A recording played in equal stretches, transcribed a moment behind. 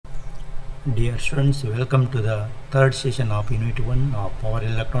Dear students, welcome to the third session of Unit 1 of Power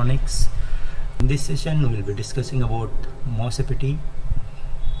Electronics. In this session, we will be discussing about MOSFET,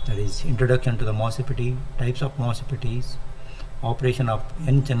 that is introduction to the MOSFET, types of MOSFETs, operation of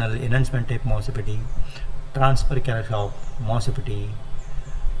N-channel enhancement type MOSFET, transfer character of MOSFET,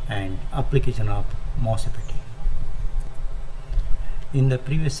 and application of MOSFET. In the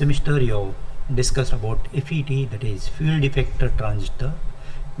previous semester, you have discussed about FET, that is field effector transistor.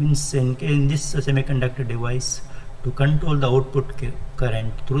 Means in this semiconductor device, to control the output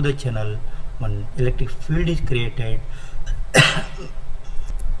current through the channel, one electric field is created.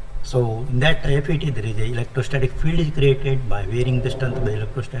 So in that FET, there is a electrostatic field is created. By varying the strength of the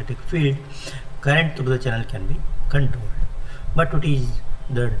electrostatic field, current through the channel can be controlled. But what is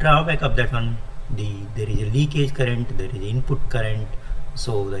the drawback of that one? There is a leakage current, there is input current,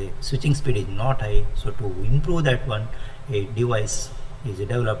 so the switching speed is not high. So to improve that one, a device is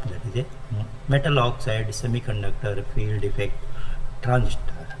developed, that is a metal oxide semiconductor field effect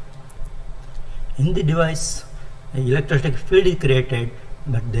transistor. In the device, electrostatic field is created,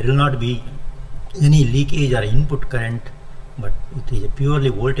 but there will not be any leakage or input current, but it is a purely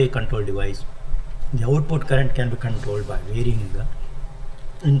voltage control device. The output current can be controlled by varying the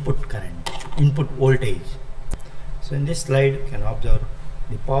input current, input voltage. So in this slide, you can observe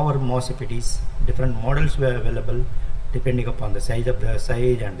the power MOSFETs. Different models were available depending upon the size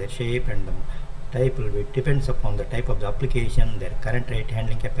and their shape, and the type will be depends upon the type of the application, their current rate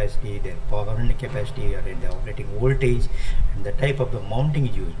handling capacity, their power handling capacity, or the operating voltage, and the type of the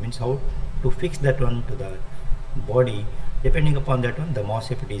mounting used. Means how to fix that one to the body. Depending upon that one, the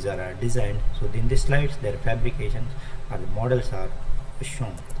MOSFETs are designed. So in these slides, their fabrications or the models are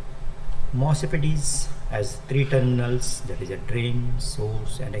shown. MOSFETs has three terminals, that is a drain,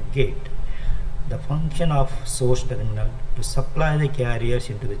 source, and a gate. The function of source terminal to supply the carriers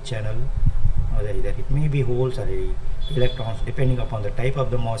into the channel, or either it may be holes or electrons, depending upon the type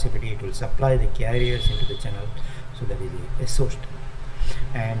of the MOSFET, it will supply the carriers into the channel. So that is a source terminal.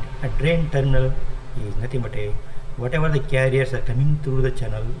 And a drain terminal is nothing but whatever the carriers are coming through the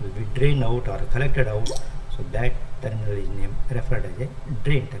channel will be drained out or collected out. So that terminal is referred as a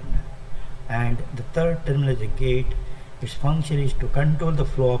drain terminal. And the third terminal is a gate. Its function is to control the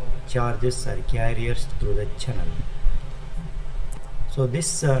flow of charges or carriers through the channel. So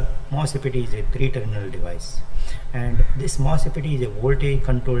this MOSFET is a three-terminal device, and this MOSFET is a voltage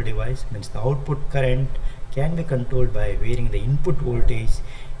control device. Means the output current can be controlled by varying the input voltage.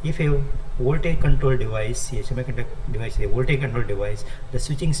 If a voltage control device, a semiconductor device, a voltage control device, the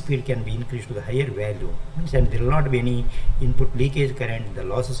switching speed can be increased to the higher value. Means, and there will not be any input leakage current. The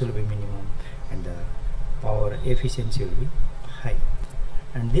losses will be minimum, and the power efficiency will be high.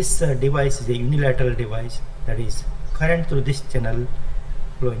 And this device is a unilateral device, that is current through this channel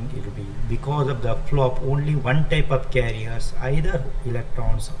flowing, it will be because of the flow of only one type of carriers, either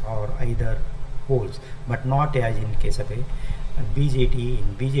electrons or either holes, but not as in case of a BJT.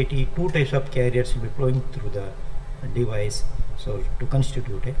 In BJT, two types of carriers will be flowing through the device, so to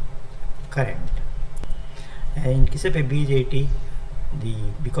constitute a current. And in case of a BJT,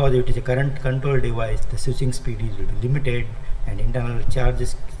 because it is a current control device, the switching speed will be limited, and internal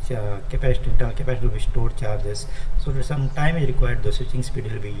charges, internal capacity will be stored charges. So for some time is required, the switching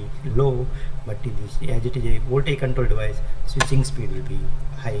speed will be low, but as it is a voltage control device, switching speed will be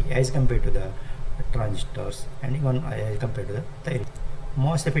high as compared to the transistors, and even as compared to the thyroid.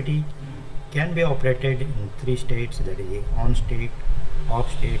 MOSFET can be operated in three states, that is a on state,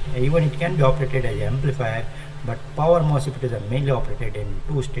 off state. Even it can be operated as an amplifier, but power MOSFETs are mainly operated in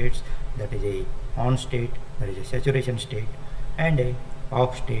two states, that is a on state, that is a saturation state, and a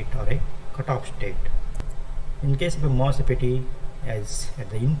off state or a cutoff state. In case of a MOSFET, as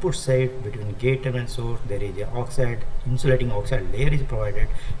at the input side between gate and source, there is a insulating oxide layer is provided.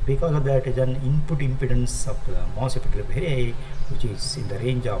 Because of that, is an input impedance of the MOSFET will be very high, which is in the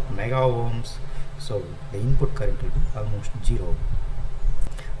range of mega ohms. So the input current will be almost zero.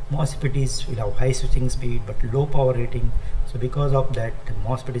 MOSFETs will have high switching speed but low power rating. So because of that,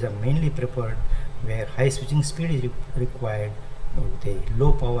 MOSFETs are mainly preferred where high switching speed is required with a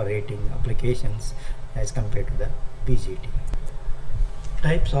low power rating applications as compared to the BJT.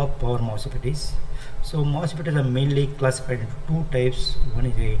 Types of power MOSFETs. So MOSFETs are mainly classified into two types. One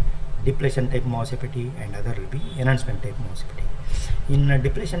is a depletion type MOSFET, and other will be enhancement type MOSFET. In a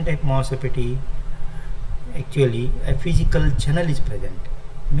depletion type MOSFET, actually a physical channel is present.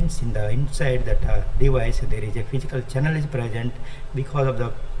 Means in the inside that device there is a physical channel is present. Because of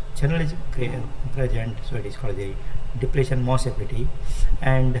the channel is present, so it is called a depletion MOSFET.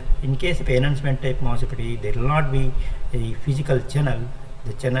 And in case of enhancement type MOSFET, there will not be a physical channel,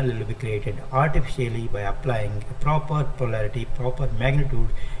 the channel will be created artificially by applying a proper polarity, proper magnitude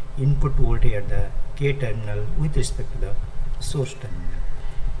input voltage at the gate terminal with respect to the source terminal.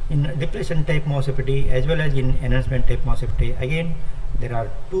 In depletion type MOSFET as well as in enhancement type MOSFET, again there are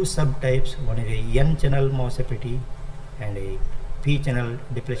two subtypes. One is a N channel MOSFET and a P channel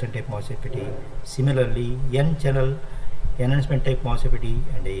depletion type MOSFET. Similarly, N channel enhancement type MOSFET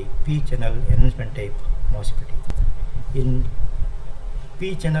and a P channel enhancement type MOSFET. In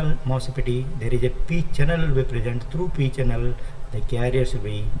P channel MOSFET, there is a P channel will be present. Through P channel, the carriers will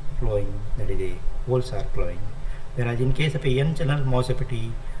be flowing, that is a volts are flowing. Whereas in case of a N channel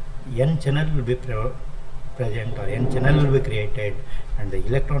MOSFET, N channel will be present, or N channel will be created, and the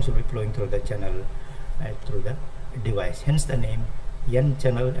electrons will be flowing through the channel through the device. Hence the name N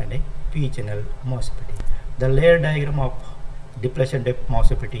channel and a P channel MOSFET. The layer diagram of depletion type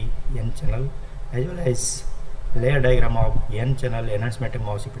MOSFET N channel as well as layer diagram of N channel enhancement type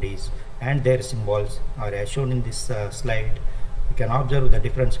MOSFETs and their symbols are as shown in this slide. You can observe the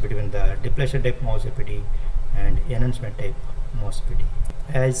difference between the depletion type MOSFET and enhancement type MOSFET.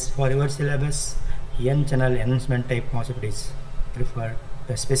 As for your syllabus, N channel enhancement type MOSFET is preferred,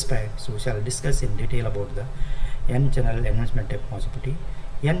 specified, so we shall discuss in detail about the N channel enhancement type MOSFET.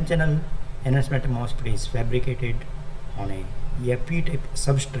 N channel enhancement MOSFET is fabricated on a P type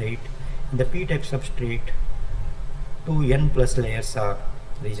substrate. In the P type substrate, two N plus layers or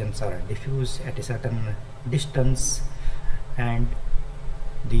regions are diffused at a certain distance, and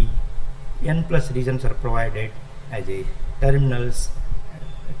the N plus regions are provided as a terminals.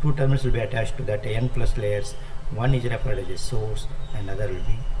 Two terminals will be attached to that N plus layers. One is referred as a source and other will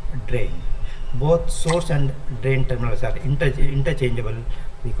be drain. Both source and drain terminals are interchangeable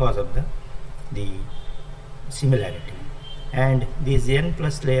because of the similarity. And these N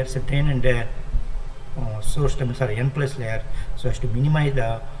plus layers, drain and source terminals are N plus layer, so as to minimize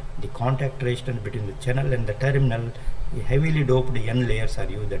the contact resistance between the channel and the terminal. The heavily doped N layers are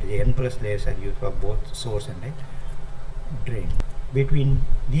used, that is N plus layers are used for both source and drain. Between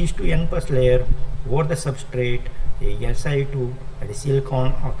these two N plus layer over the substrate, a Si2 and a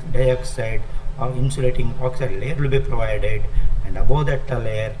silicon dioxide or insulating oxide layer will be provided, and above that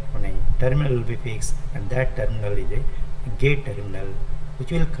layer on a terminal will be fixed, and that terminal is a gate terminal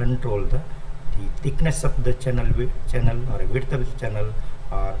which will control the thickness of the channel or width of the channel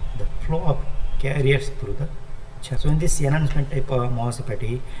or the flow of carriers through the channel. So in this enhancement type of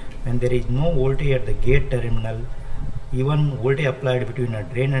MOSFET, when there is no voltage at the gate terminal, even voltage applied between a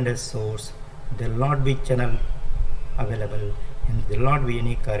drain and a source, there will not be channel available, and there will not be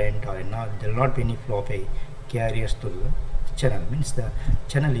any current, or there will not be any flow of carriers through the channel. Means the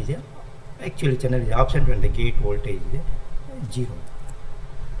channel is absent when the gate voltage is 0.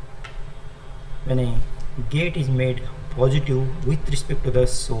 When a gate is made positive with respect to the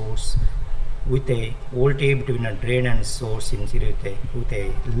source, with a voltage between a drain and source in series with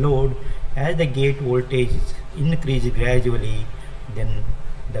a load, as the gate voltage increases gradually, then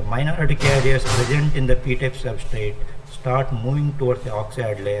the minority carriers present in the p-type substrate start moving towards the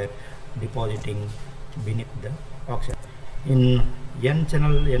oxide layer, depositing beneath the oxide. In N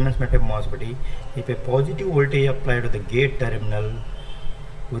channel enhancement type MOSFET, if a positive voltage applied to the gate terminal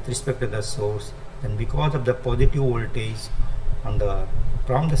with respect to the source, then because of the positive voltage from the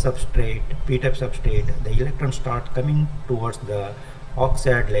substrate, p-type substrate, the electrons start coming towards the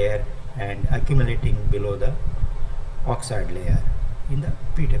oxide layer and accumulating below the oxide layer in the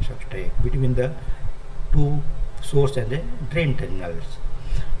p-type substrate between the two source and the drain terminals.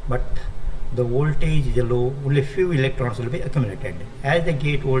 But the voltage is low, only few electrons will be accumulated. As the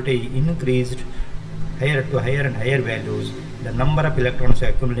gate voltage increased higher to higher and higher values, the number of electrons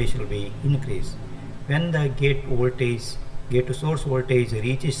accumulation will be increased. When the gate to source voltage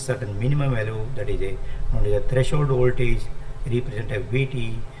reaches certain minimum value, that is known as a threshold voltage, represent a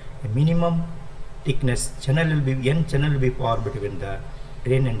VT, a minimum thickness channel will be N channel will be formed between the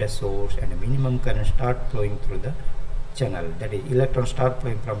drain and the source, and a minimum current start flowing through the channel, that is electrons start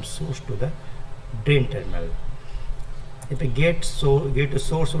flowing from source to the drain terminal. If a gate to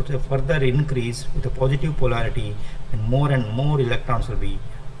source would further increase with a positive polarity, and more electrons will be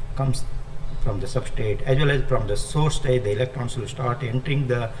comes from the substrate as well as from the source side, the electrons will start entering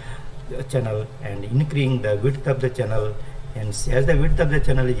the channel and increasing the width of the channel. And as the width of the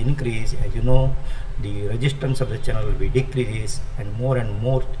channel is increased, as you know, the resistance of the channel will be decreased, and more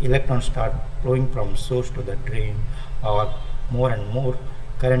electrons start flowing from source to the drain, or more and more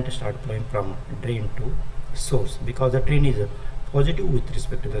current start flowing from drain to source, because the drain is positive with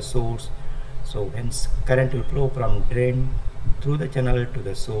respect to the source. So hence current will flow from drain through the channel to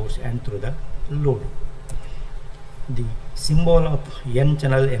the source and through the load. The Symbol of n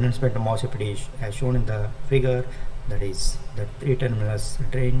channel enhancement MOSFET is as shown in the figure, that is the three terminals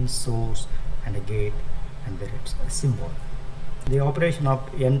drain, source and a gate, and there it's a symbol. The operation of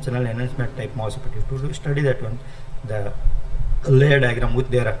n channel enhancement type MOSFET, to study that one, the layer diagram with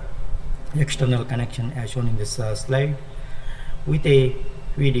their external connection as shown in this slide, with a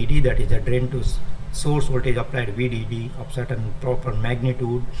VDD, that is the drain to source voltage applied VDD of certain proper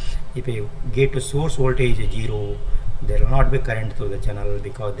magnitude. If a gate to source voltage is 0, there will not be current through the channel,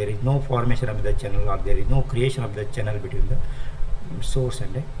 because there is no formation of the channel, or there is no creation of the channel between the source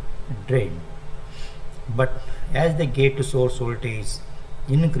and the drain. But as the gate to source voltage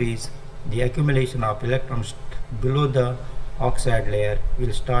increase, the accumulation of electrons below the oxide layer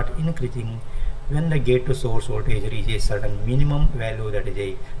will start increasing. When the gate to source voltage reaches certain minimum value, that is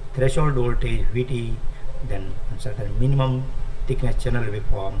a threshold voltage Vt, then a certain minimum thickness channel will be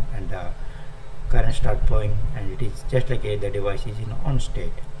formed and the current start flowing, and it is just like the device is in on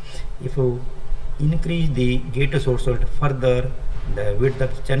state. If you increase the gate to source voltage further, the width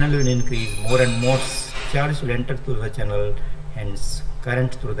of the channel will increase, more and more charge will enter through the channel, hence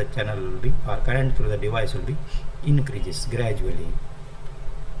current through the channel will be, or current through the device will be increases gradually.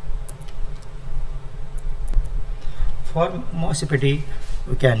 For MOSFET,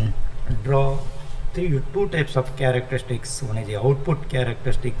 we can draw two types of characteristics. One is the output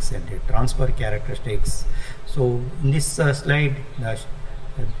characteristics and the transfer characteristics. So in this slide, the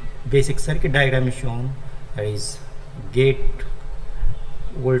basic circuit diagram is shown. There is gate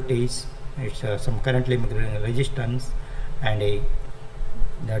voltage, it's some currently resistance, and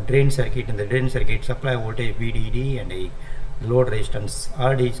the drain circuit. In the drain circuit, supply voltage VDD and a load resistance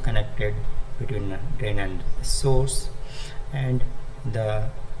RD is connected between drain and source, and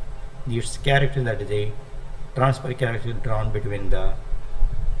its character, that is a transfer character drawn between the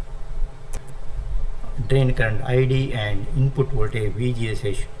drain current ID and input voltage VGS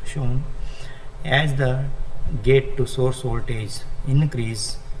is shown. As the gate to source voltage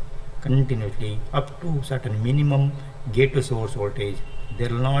increase continuously up to certain minimum gate to source voltage, there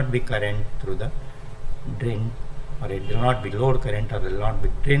will not be current through the drain, or it will not be load current, or there will not be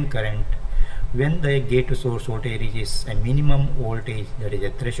drain current. When the gate to source voltage reaches a minimum voltage, that is a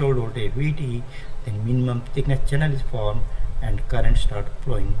threshold voltage Vt, then minimum thickness channel is formed and current start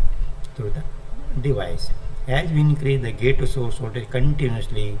flowing through the device. As we increase the gate to source voltage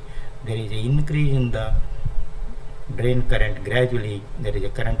continuously, there is an increase in the drain current gradually. There is a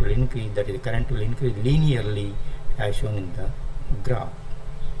current will increase, that is, the current will increase linearly as shown in the graph.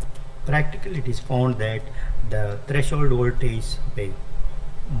 Practically, it is found that the threshold voltage by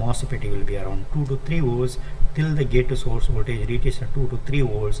MOSFET will be around 2 to 3 volts. Till the gate to source voltage reaches 2 to 3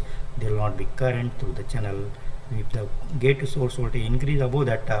 volts, there will not be current through the channel. If the gate to source voltage increase above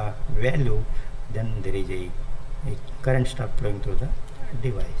that value, then there is a current start flowing through the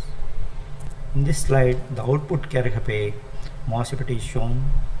device. In this slide, the output character of a MOSFET is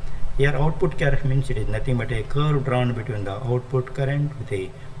shown. Here, output character means it is nothing but a curve drawn between the output current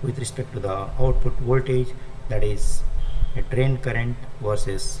with respect to the output voltage, that is a drain current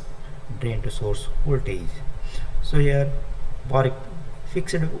versus drain to source voltage. So here, for a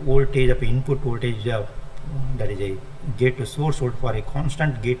fixed voltage of input voltage, that is a gate to source voltage, for a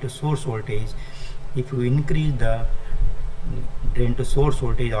constant gate to source voltage, if you increase the drain to source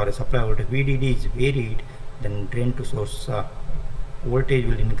voltage or a supply voltage VDD is varied, then drain to source voltage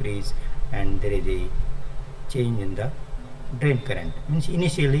will increase, and there is a change in the drain current. Means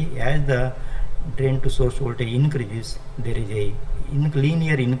initially, as the drain to source voltage increases, there is a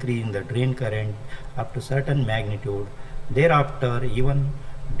linear increase in the drain current up to certain magnitude. Thereafter, even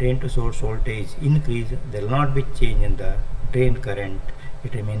drain to source voltage increase, there will not be change in the drain current.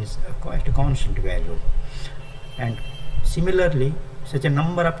 It remains quite a constant value. And similarly, such a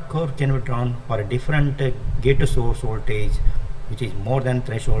number of curves can be drawn for a different gate to source voltage, which is more than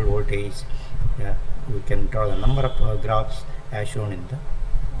threshold voltage. We can draw the number of graphs as shown in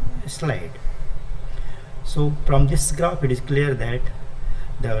the slide. So from this graph, it is clear that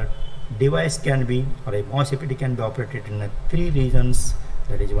the device can be, or a MOSFET can be operated in 3 regions.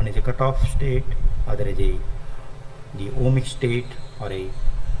 That is, one is a cutoff state, other is the ohmic state, or the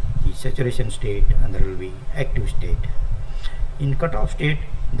saturation state, and there will be active state. In cutoff state,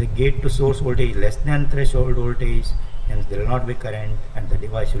 the gate to source voltage is less than threshold voltage, hence there will not be current and the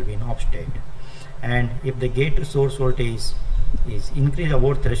device will be in off state. And if the gate to source voltage is increased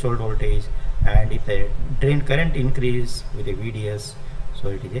above threshold voltage, and if the drain current increase with a VDS, so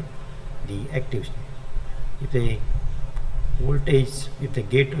it is the active state. If the voltage, if the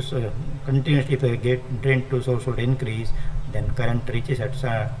gate to continuously, if the drain to source voltage increase, then current reaches at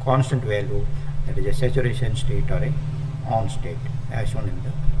a constant value, that is a saturation state or a on state as shown in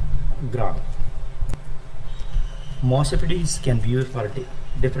the graph. MOSFETs can be used for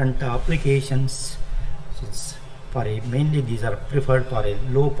different applications. Mainly these are preferred for a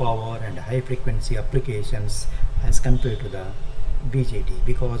low power and high frequency applications as compared to the BJT,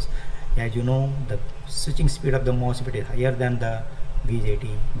 because as you know, the switching speed of the MOSFET is higher than the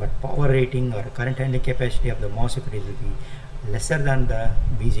BJT, but power rating or current handling capacity of the MOSFET will be lesser than the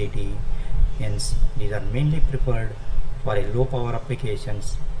BJT. Hence these are mainly preferred for a low power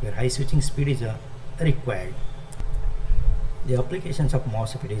applications where high switching speed is required. The applications of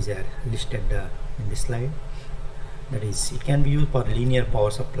MOSFET are listed in this slide. That is, it can be used for linear power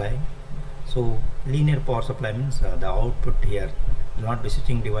supply. So linear power supply means the output here will not be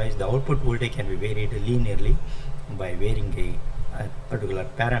switching device. The output voltage can be varied linearly by varying a particular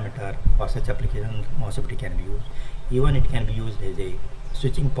parameter. For such application, MOSFET can be used. Even it can be used as a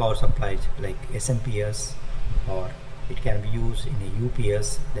switching power supplies like SMPS, or it can be used in a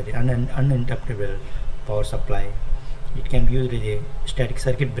UPS, that is uninterruptible power supply. It can be used as a static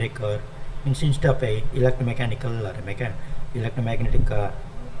circuit breaker, instead of a electromechanical or electromagnetic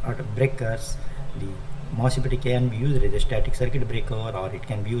breakers. The MOSFET can be used as a static circuit breaker, or it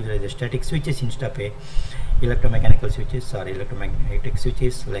can be used as a static switches instead of a electromechanical switches or electromagnetic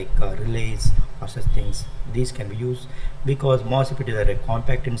switches like relays or such things. These can be used because MOSFETs are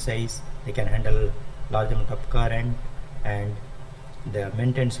compact in size. They can handle large amount of current, and the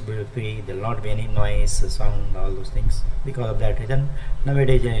maintenance will be free. There will not be any noise, sound, all those things. Because of that reason,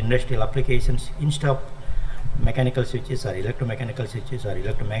 nowadays in industrial applications, instead of mechanical switches or electromechanical switches or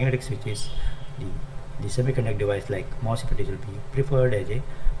electromagnetic switches, the semiconductor device like MOSFET will be preferred as a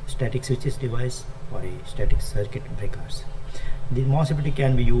static switches device or a static circuit breakers. The MOSFET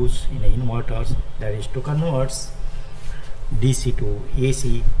can be used in inverters, that is to convert DC to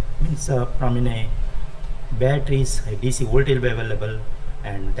AC, means from in a batteries a DC voltage will be available,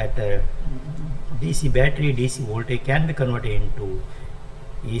 and that DC voltage can be converted into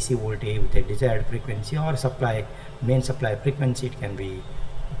AC voltage with a desired frequency, or main supply frequency it can be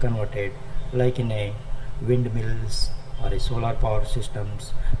converted, like in a windmills or a solar power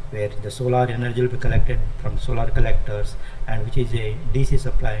systems, where the solar energy will be collected from solar collectors, and which is a DC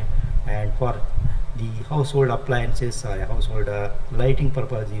supply. And for the household appliances or household lighting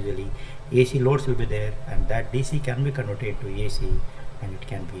purpose, usually AC loads will be there, and that DC can be converted to AC and it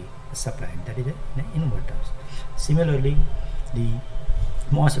can be supplied. That is in inverters. Similarly, the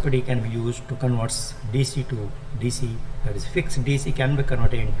MOSFET can be used to convert DC to DC, that is fixed DC can be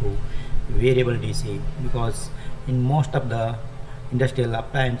converted into variable DC, because in most of the industrial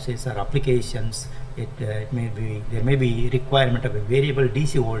appliances or applications, there may be requirement of a variable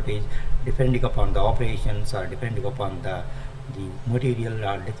DC voltage depending upon the operations or depending upon the material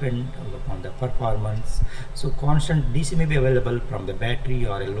or depending upon the performance. So constant DC may be available from the battery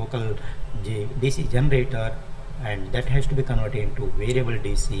or a local DC generator, and that has to be converted into variable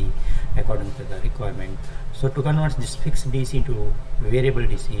DC according to the requirement. So to convert this fixed DC into variable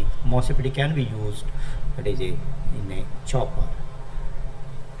DC, MOSFET can be used, that is in a chopper.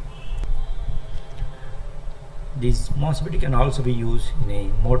 This MOSFET can also be used in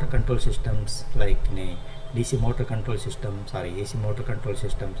a motor control systems, like in a DC motor control systems or AC motor control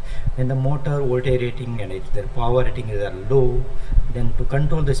systems. When the motor voltage rating and their power rating is low, then to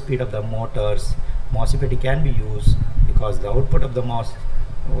control the speed of the motors, MOSFET can be used, because the output of the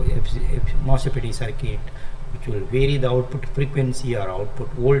MOSFET circuit, which will vary the output frequency or output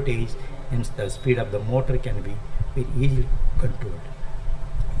voltage, hence the speed of the motor can be very easily controlled.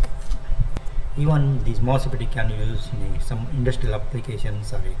 Even these MOSFET can be used in some industrial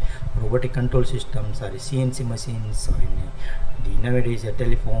applications, or robotic control systems, or CNC machines, or in nowadays a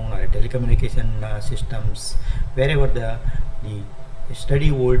telephone or telecommunication systems, wherever the steady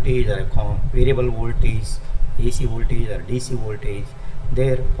voltage or variable voltage, AC voltage or DC voltage,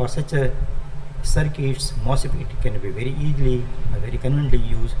 there for such a circuits, MOSFET can be very easily, very conveniently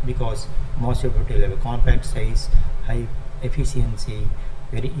used, because MOSFET will have a compact size, high efficiency,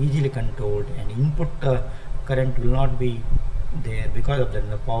 very easily controlled, and input current will not be there. Because of that,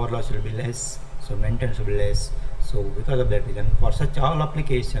 the power loss will be less, so maintenance will be less. So because of that reason, for such all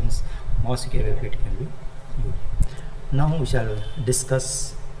applications, MOSFET can be used. Now we shall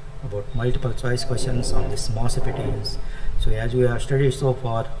discuss about multiple choice questions on this MOSFETs. So as we have studied so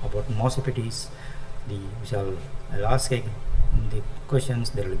far about MOSFETs, I'll ask the questions.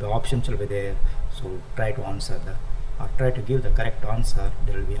 There will be options will be there. So try to answer or try to give the correct answer.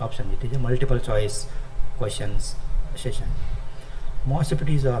 There will be option. It is a multiple choice questions session.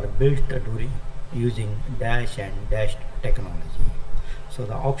 MOSFETs are built using dash and dashed technology. So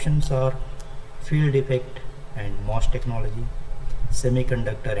the options are field effect, and MOS technology,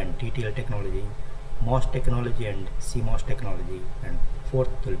 semiconductor and TTL technology, MOS technology and CMOS technology, and fourth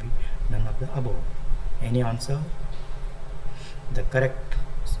will be none of the above. Any answer? The correct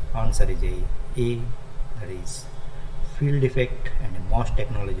answer is A, that is field effect and MOS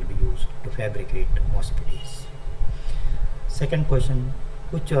technology will be used to fabricate MOSFETs. Second question,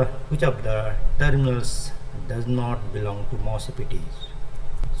 which of the terminals does not belong to MOSFETs?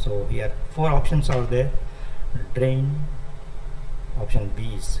 So here four options are there: drain, option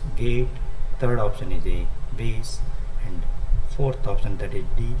B is gate, third option is a base, and fourth option, that is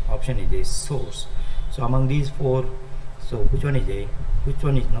D option, is a source. So among these four, so which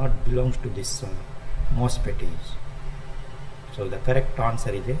one is not belongs to this MOSFETs? So the correct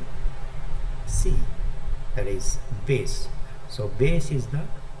answer is a C, that is base. So base is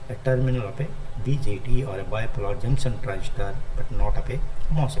a terminal of a BJT or a bipolar junction transistor, but not of a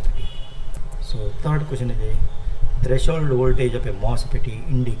MOSFET. So third question is a threshold voltage of a MOSFET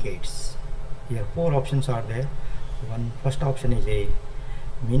indicates. Here four options are there. First option is a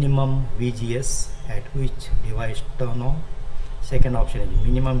minimum VGS at which device turn on. Second option is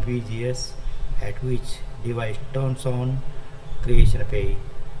minimum VGS at which device turns on, creation of a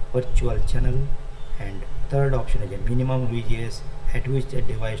virtual channel. And third option is a minimum VGS at which a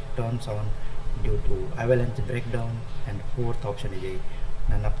device turns on due to avalanche breakdown. And fourth option is a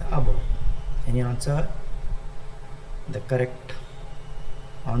none of the above. Any answer? The correct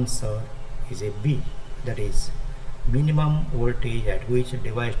answer is a B, that is minimum voltage at which a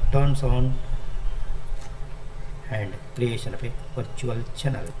device turns on and creation of a virtual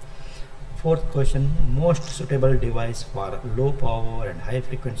channel. Fourth question, most suitable device for low power and high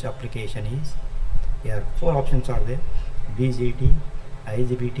frequency application is. Here four options are there: BJT,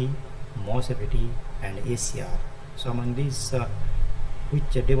 IGBT, MOSFET, and ACR. So among these,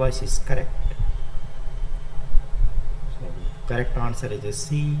 which device is correct? So correct answer is a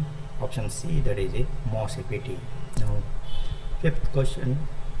C, option C, that is a MOSFET. Now fifth question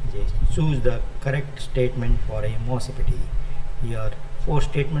is choose the correct statement for a MOSFET. Here four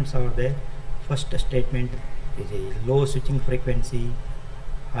statements are there. First statement is a low switching frequency,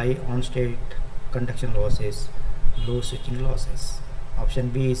 high on-state conduction losses, low switching losses. Option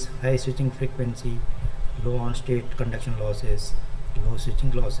B is high switching frequency, low on-state conduction losses, low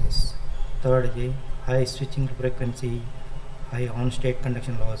switching losses. Third is a high switching frequency, high on-state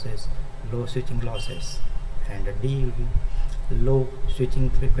conduction losses, low switching losses. And D will be low switching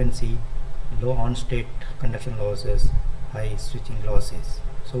frequency, low on-state conduction losses, high switching losses.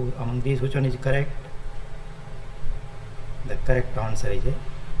 So among these, which one is correct? The correct answer is a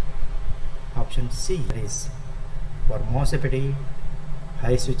option C, that is for MOSFET,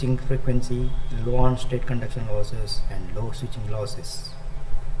 high switching frequency, low on-state conduction losses, and low switching losses.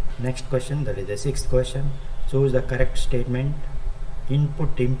 Next question, that is the sixth question. Choose the correct statement.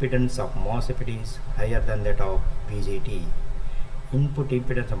 Input impedance of MOSFET is higher than that of BJT. Input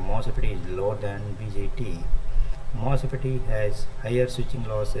impedance of MOSFET is lower than BJT. MOSFET has higher switching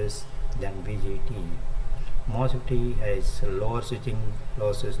losses than BJT. MOSFET has lower switching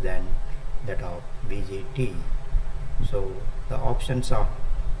losses than that of BJT. So the options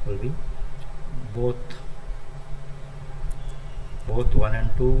will be both 1 and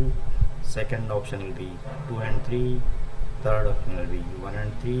 2. Second option will be 2 and 3. Third option will be 1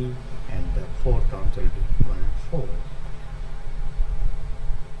 and 3, and the fourth option will be 1 and 4.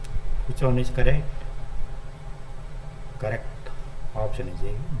 Which one is correct? Correct option is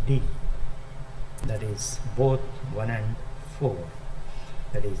a D, that is both 1 and 4.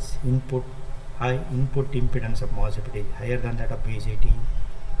 That is high input impedance of MOSFET is higher than that of BJT,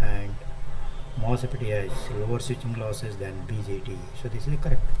 and MOSFET has lower switching losses than BJT. So this is the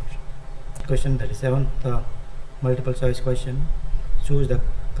correct question. That is seventh multiple choice question. Choose the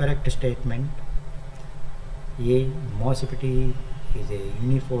correct statement. A, MOSFET is a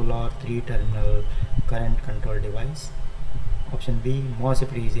unipolar 3-terminal current control device. Option B,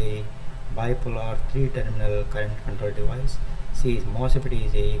 MOSFET is a bipolar 3-terminal current control device. C is MOSFET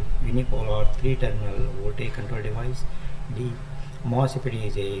is a unipolar 3-terminal voltage control device. D, MOSFET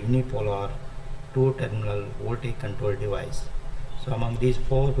is a unipolar 2-terminal voltage control device. So among these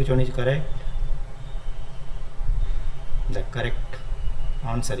four, which one is correct? The correct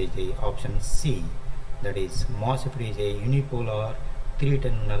answer is the option C, that is MOSFET is a unipolar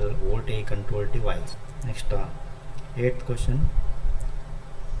 3-terminal voltage control device. Next, eighth question.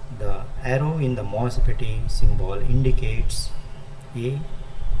 The arrow in the MOSFET symbol indicates A,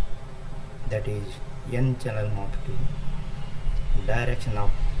 that is N channel MOSFET, direction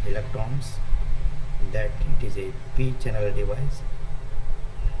of electrons, that it is a P channel device,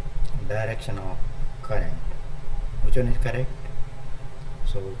 direction of current. Which one is correct?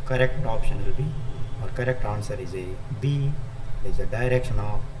 So correct option will be, or correct answer is a B, is the direction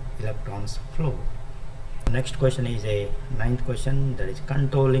of electrons flow. Next question is a ninth question, that is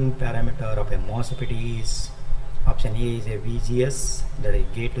controlling parameter of a MOSFET is, option A is a VGS, that is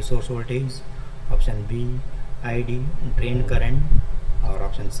gate to source voltage, option B ID, drain current, or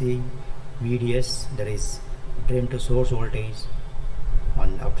option C VDS, that is drain to source voltage,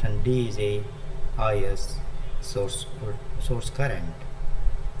 and option D is a IS, source current.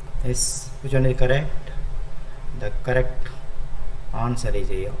 Yes, which one is correct? The correct answer is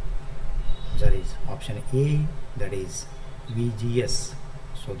option A, that is VGS.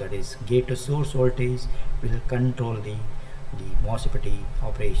 So that is gate to source voltage will control the MOSFET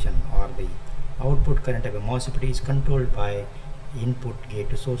operation, or the output current of a MOSFET is controlled by input gate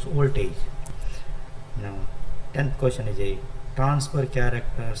to source voltage. Now 10th question is a transfer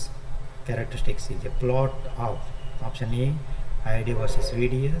characteristics is a plot of option A ID versus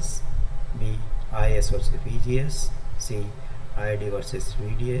VDS, B IS versus VGS, C ID versus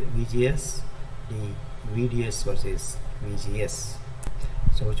VGS, D VDS versus VGS.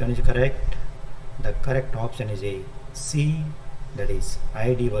 So which one is correct? The correct option is a C, that is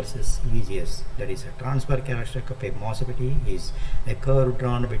ID versus VGS. That is a transfer characteristic of a MOSFET is a curve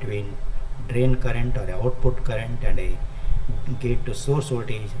drawn between drain current or output current and a gate to source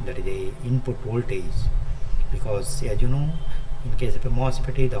voltage, that is a input voltage. Because as you know, in case of a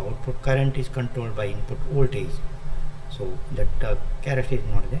MOSFET, the output current is controlled by input voltage. So that characteristic is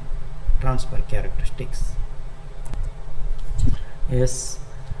not the transfer characteristics. Yes,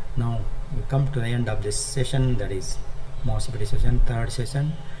 now we come to the end of this session, that is MOSFET session, third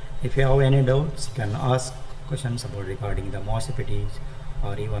session. If you have any doubts, you can ask questions about regarding the MOSFETs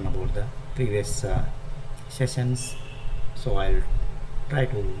or even about the previous sessions. So I'll try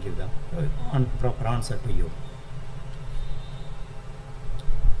to give the proper answer to you.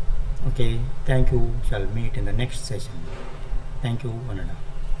 Okay, thank you. Shall meet in the next session. Thank you, Vanada.